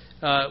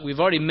 we've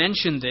already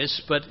mentioned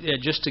this, but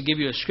just to give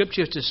you a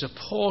scripture to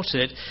support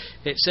it,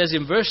 it says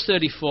in verse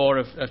 34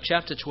 of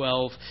chapter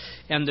 12,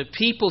 "And the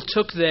people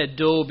took their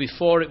dough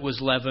before it was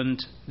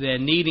leavened, their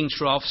kneading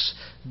troughs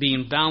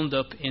being bound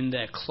up in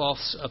their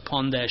cloths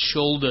upon their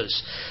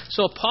shoulders."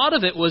 So part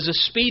of it was a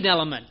speed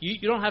element.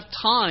 You don't have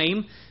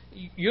time.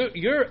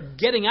 You're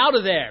getting out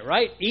of there,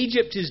 right?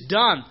 Egypt is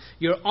done.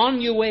 You're on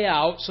your way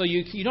out, so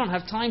you don't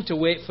have time to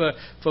wait for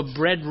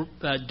bread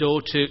dough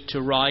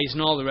to rise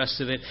and all the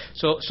rest of it.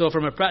 So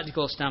from a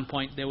practical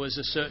standpoint, there was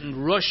a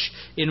certain rush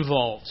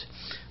involved.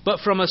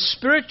 But from a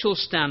spiritual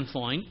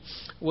standpoint,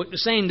 we're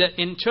saying that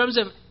in terms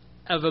of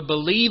a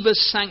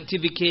believer's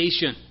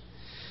sanctification,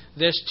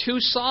 there's two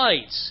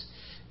sides.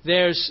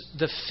 There's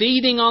the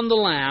feeding on the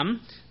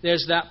lamb.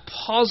 There's that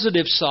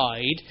positive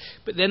side,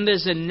 but then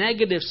there's a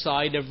negative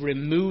side of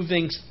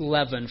removing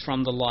leaven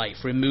from the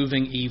life,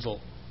 removing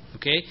evil.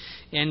 Okay?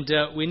 And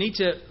we need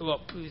to,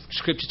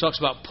 Scripture talks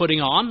about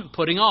putting on,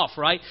 putting off,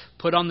 right?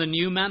 Put on the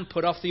new man,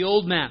 put off the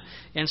old man.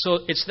 And so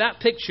it's that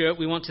picture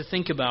we want to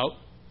think about.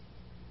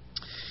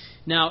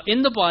 Now,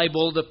 in the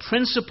Bible, the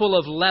principle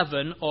of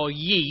leaven or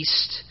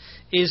yeast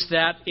is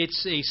that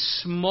it's a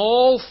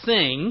small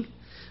thing,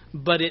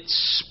 but it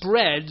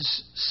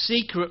spreads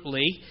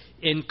secretly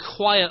and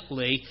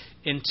quietly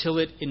until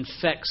it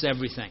infects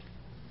everything.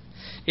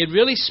 It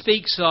really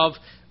speaks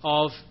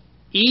of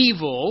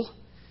evil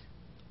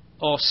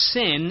or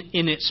sin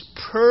in its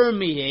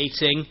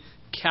permeating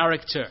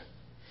character.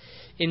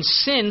 And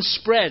sin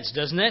spreads,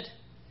 doesn't it?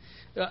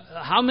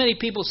 How many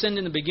people sinned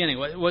in the beginning?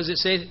 What does it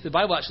say? The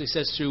Bible actually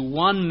says through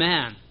one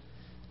man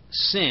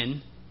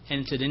sin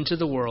entered into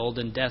the world,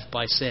 and death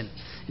by sin.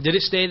 Did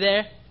it stay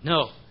there?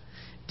 No.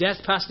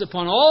 Death passed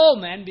upon all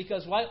men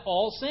because why?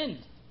 All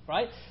sinned.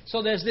 Right?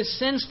 So there's this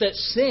sense that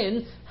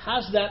sin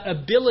has that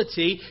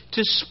ability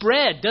to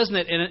spread, doesn't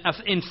it? And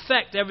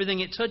infect everything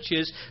it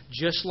touches,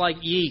 just like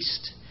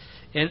yeast.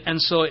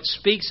 And so it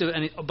speaks of,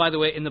 and by the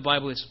way, in the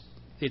Bible,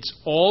 it's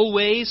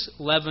always,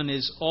 leaven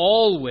is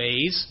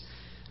always,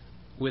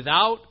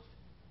 without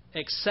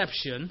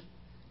exception,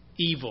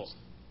 evil.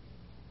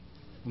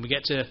 When we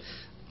get to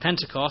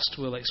Pentecost,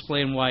 we'll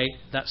explain why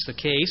that's the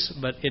case,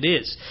 but it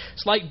is.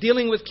 It's like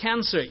dealing with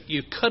cancer.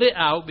 You cut it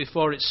out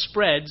before it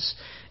spreads,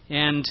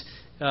 and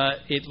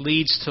it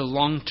leads to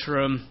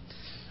long-term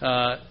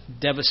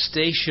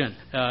devastation.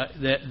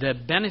 The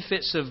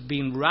benefits of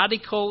being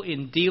radical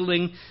in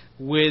dealing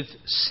with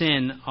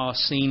sin are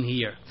seen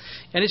here.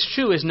 And it's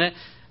true, isn't it?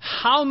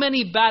 How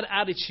many bad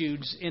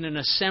attitudes in an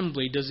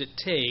assembly does it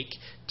take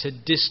to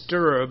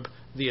disturb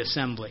the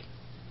assembly?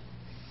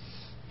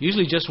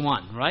 Usually just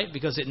one, right?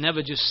 Because it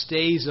never just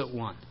stays at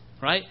one,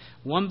 right?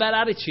 One bad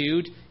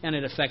attitude and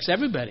it affects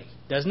everybody,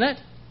 doesn't it?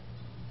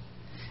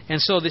 And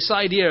so this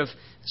idea of...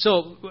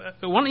 So, why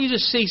don't you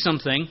just see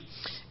something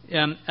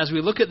as we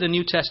look at the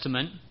New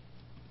Testament,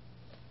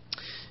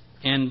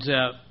 and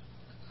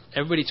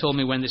everybody told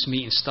me when this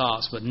meeting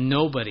starts, but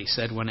nobody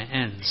said when it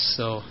ends,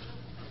 so,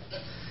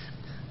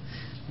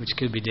 which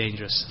could be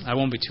dangerous. I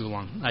won't be too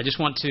long. I just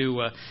want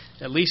to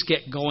at least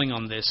get going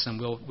on this, and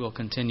we'll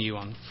continue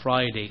on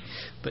Friday.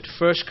 But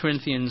 1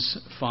 Corinthians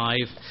 5,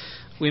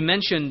 we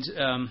mentioned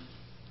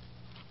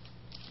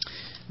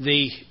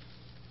the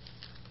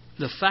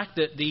fact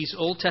that these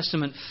Old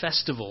Testament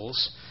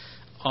festivals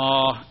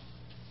are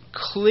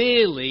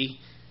clearly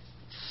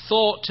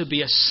thought to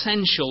be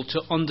essential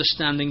to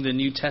understanding the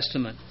New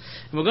Testament.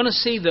 And we're going to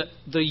see that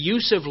the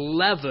use of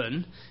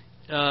leaven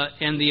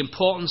and the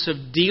importance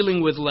of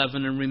dealing with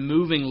leaven and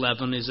removing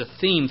leaven is a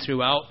theme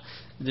throughout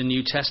the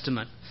New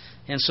Testament.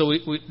 And so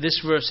this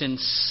verse in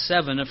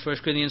 7 of 1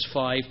 Corinthians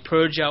 5,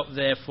 "Purge out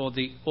therefore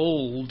the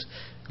old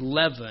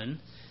leaven,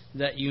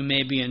 that you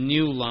may be a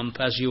new lump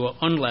as you are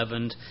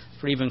unleavened,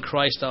 for even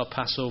Christ our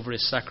Passover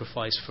is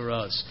sacrificed for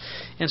us."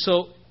 And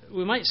so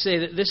we might say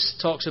that this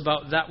talks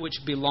about that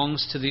which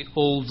belongs to the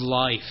old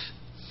life.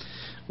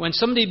 When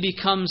somebody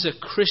becomes a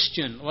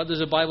Christian, what does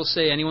the Bible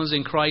say? Anyone's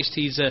in Christ,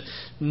 he's a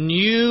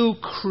new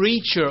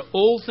creature.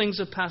 Old things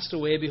have passed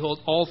away, behold,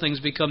 all things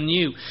become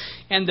new.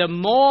 And the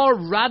more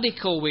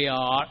radical we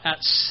are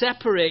at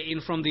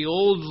separating from the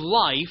old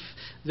life,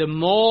 the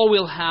more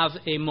we'll have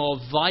a more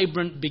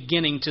vibrant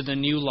beginning to the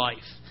new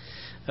life.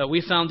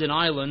 We found in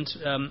Ireland,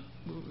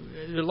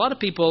 a lot of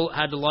people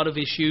had a lot of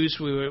issues.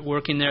 We were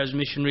working there as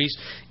missionaries,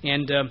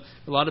 and a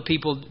lot of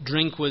people,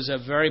 drink was a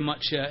very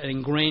much an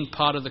ingrained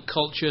part of the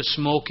culture.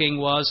 Smoking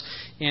was.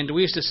 And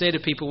we used to say to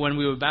people when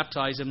we would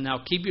baptize them,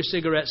 now keep your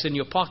cigarettes in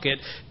your pocket,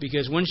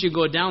 because once you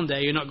go down there,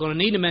 you're not going to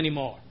need them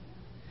anymore.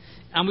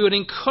 And we would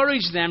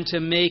encourage them to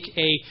make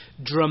a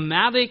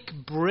dramatic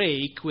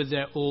break with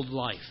their old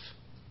life.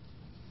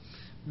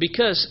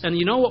 Because, and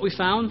you know what we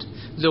found?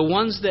 The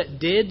ones that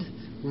did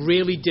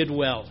really did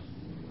well.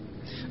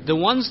 The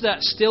ones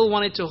that still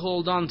wanted to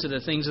hold on to the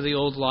things of the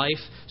old life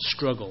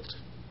struggled.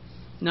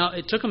 Now,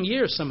 it took them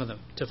years, some of them,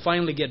 to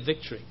finally get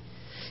victory.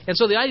 And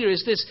so the idea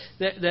is this,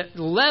 that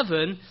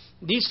leaven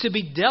needs to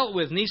be dealt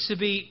with, needs to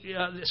be,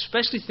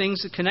 especially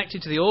things that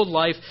connected to the old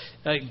life,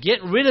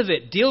 get rid of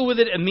it, deal with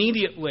it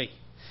immediately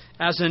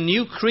as a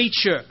new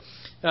creature.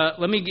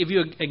 Let me give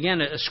you,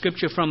 again, a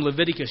scripture from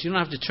Leviticus. You don't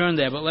have to turn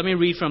there, but let me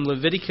read from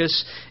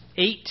Leviticus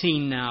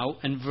 18 now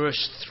and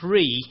verse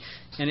 3.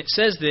 And it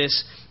says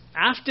this,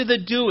 after the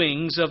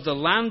doings of the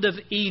land of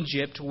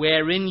Egypt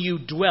wherein you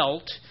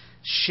dwelt,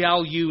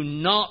 shall you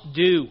not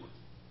do.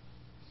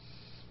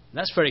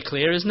 That's very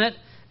clear, isn't it?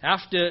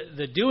 After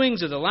the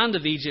doings of the land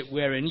of Egypt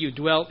wherein you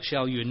dwelt,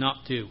 shall you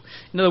not do.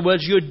 In other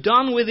words, you're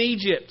done with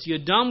Egypt. You're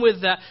done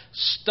with that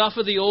stuff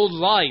of the old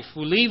life.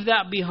 We'll leave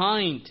that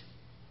behind.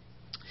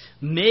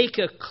 Make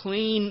a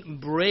clean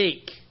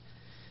break,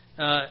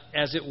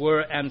 as it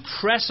were, and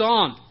press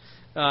on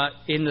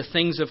in the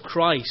things of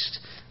Christ.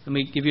 Let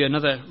me give you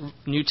another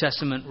New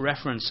Testament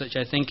reference, which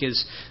I think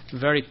is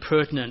very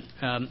pertinent.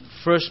 1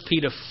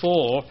 Peter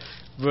 4,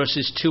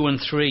 verses 2 and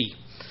 3,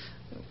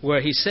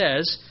 where he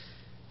says,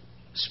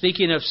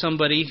 speaking of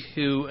somebody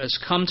who has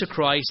come to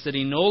Christ, that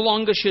he no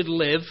longer should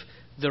live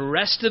the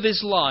rest of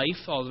his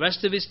life, or the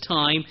rest of his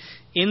time,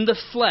 in the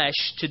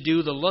flesh to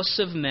do the lusts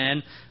of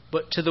men,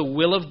 but to the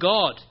will of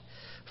God.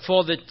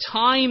 For the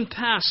time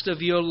past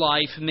of your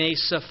life may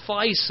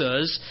suffice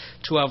us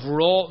to have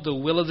wrought the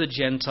will of the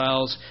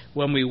Gentiles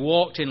when we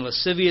walked in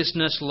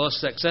lasciviousness,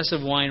 lust,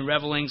 excessive wine,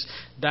 revellings,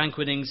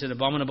 banquetings, and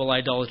abominable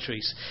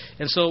idolatries.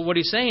 And so what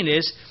he's saying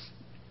is,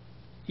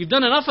 you've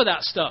done enough of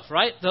that stuff,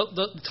 right?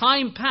 The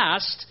time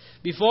past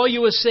before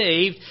you were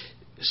saved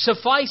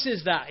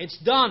suffices that. It's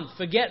done.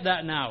 Forget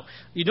that now.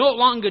 You no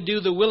longer do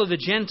the will of the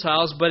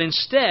Gentiles, but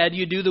instead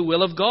you do the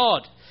will of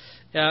God.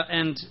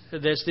 And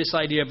there's this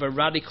idea of a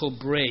radical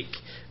break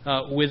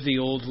with the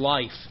old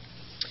life.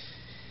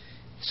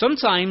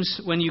 Sometimes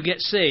when you get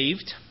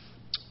saved,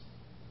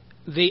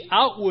 the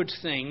outward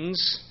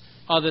things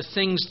are the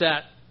things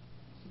that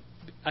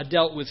are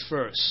dealt with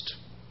first.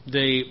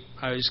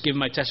 I was giving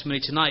my testimony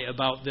tonight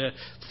about the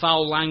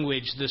foul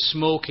language, the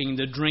smoking,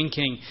 the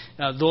drinking,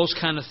 those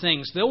kind of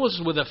things.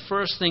 Those were the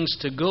first things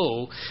to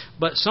go.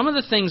 But some of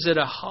the things that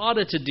are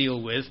harder to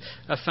deal with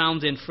are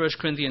found in 1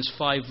 Corinthians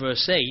 5,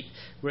 verse 8,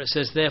 where it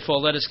says, therefore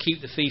let us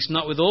keep the feast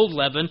not with old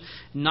leaven,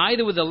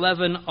 neither with the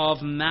leaven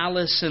of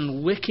malice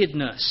and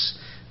wickedness,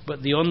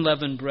 but the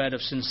unleavened bread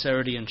of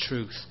sincerity and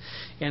truth.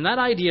 And that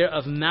idea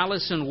of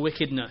malice and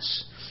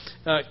wickedness,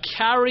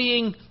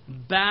 carrying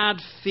bad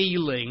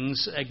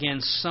feelings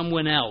against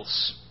someone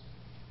else,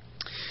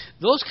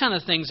 those kind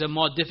of things are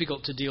more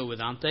difficult to deal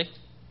with, aren't they?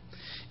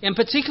 And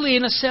particularly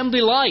in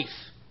assembly life.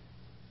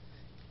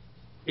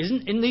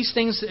 Isn't in these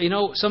things,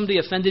 somebody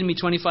offended me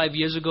 25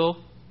 years ago,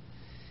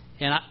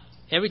 and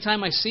every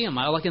time I see them,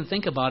 all I can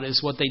think about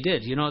is what they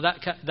did.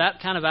 That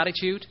kind of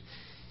attitude,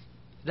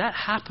 that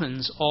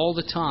happens all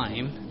the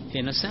time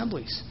in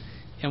assemblies.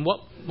 And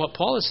what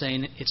Paul is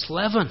saying, it's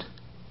leaven.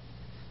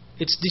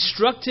 It's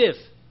destructive.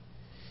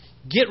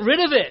 Get rid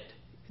of it.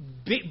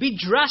 Be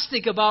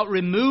drastic about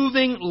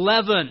removing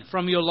leaven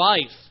from your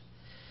life.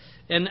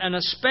 And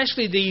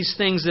especially these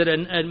things that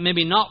are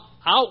maybe not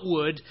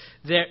outward,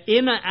 they're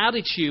inner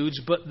attitudes,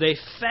 but they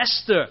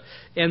fester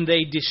and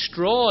they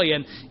destroy.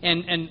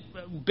 And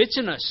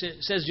bitterness,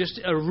 it says just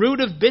a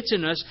root of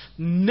bitterness,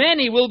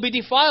 many will be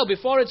defiled.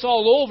 Before it's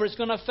all over, it's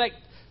going to affect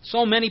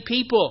so many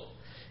people.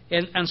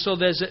 And so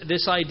there's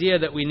this idea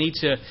that we need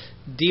to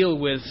deal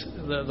with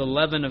the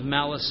leaven of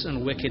malice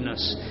and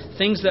wickedness,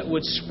 things that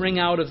would spring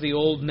out of the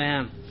old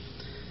man.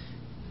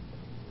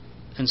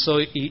 And so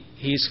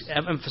he's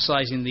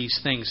emphasizing these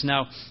things.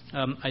 Now,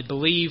 I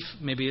believe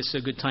maybe it's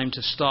a good time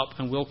to stop,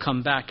 and we'll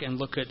come back and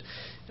look at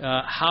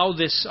how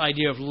this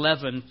idea of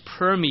leaven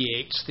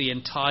permeates the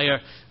entire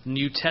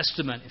New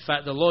Testament. In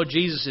fact, the Lord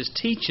Jesus'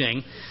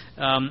 teaching,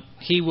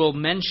 he will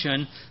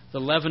mention the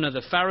leaven of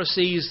the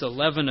Pharisees, the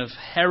leaven of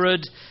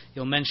Herod.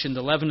 He'll mention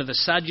the leaven of the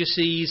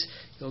Sadducees.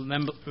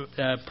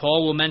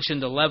 Paul will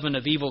mention the leaven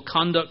of evil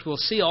conduct. We'll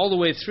see all the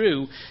way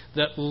through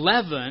that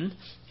leaven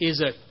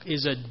is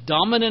a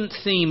dominant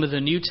theme of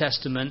the New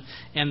Testament,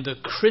 and the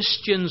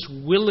Christian's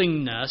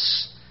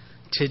willingness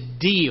to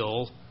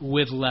deal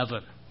with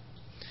leaven,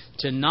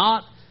 to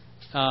not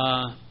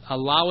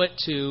allow it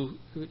to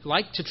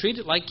treat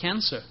it like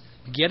cancer.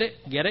 Get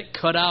it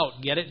cut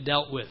out, get it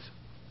dealt with.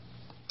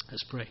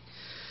 Let's pray.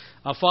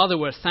 Our Father,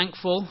 we're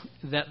thankful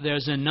that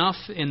there's enough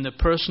in the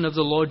person of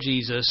the Lord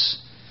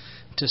Jesus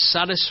to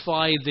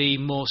satisfy the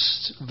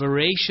most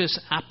voracious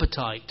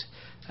appetite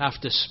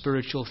after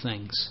spiritual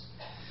things.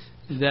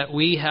 That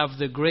we have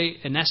the great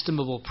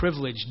inestimable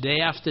privilege day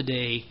after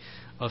day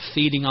of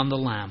feeding on the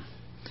Lamb.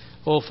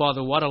 Oh,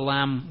 Father, what a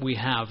Lamb we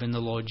have in the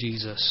Lord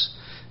Jesus.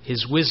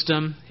 His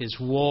wisdom, His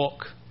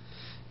walk,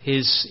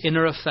 His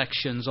inner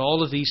affections,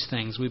 all of these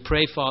things. We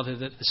pray, Father,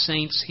 that the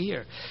saints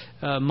here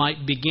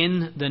might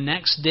begin the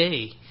next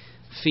day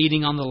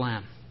feeding on the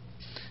Lamb.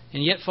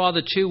 And yet,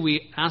 Father, too,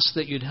 we ask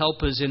that you'd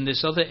help us in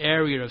this other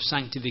area of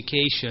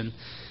sanctification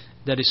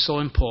that is so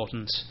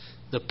important,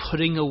 the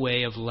putting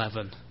away of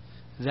leaven.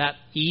 That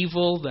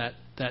evil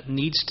that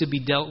needs to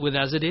be dealt with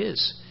as it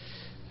is.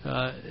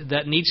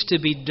 That needs to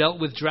be dealt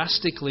with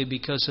drastically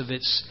because of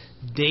its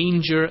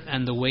danger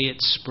and the way it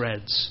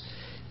spreads.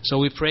 So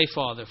we pray,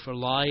 Father, for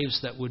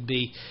lives that would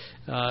be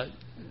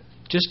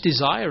just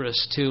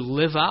desirous to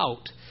live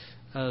out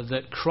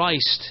that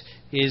Christ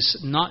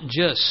is not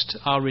just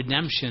our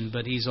redemption,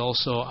 but He's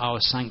also our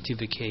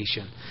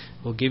sanctification.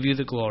 We'll give you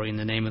the glory in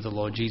the name of the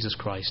Lord Jesus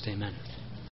Christ. Amen.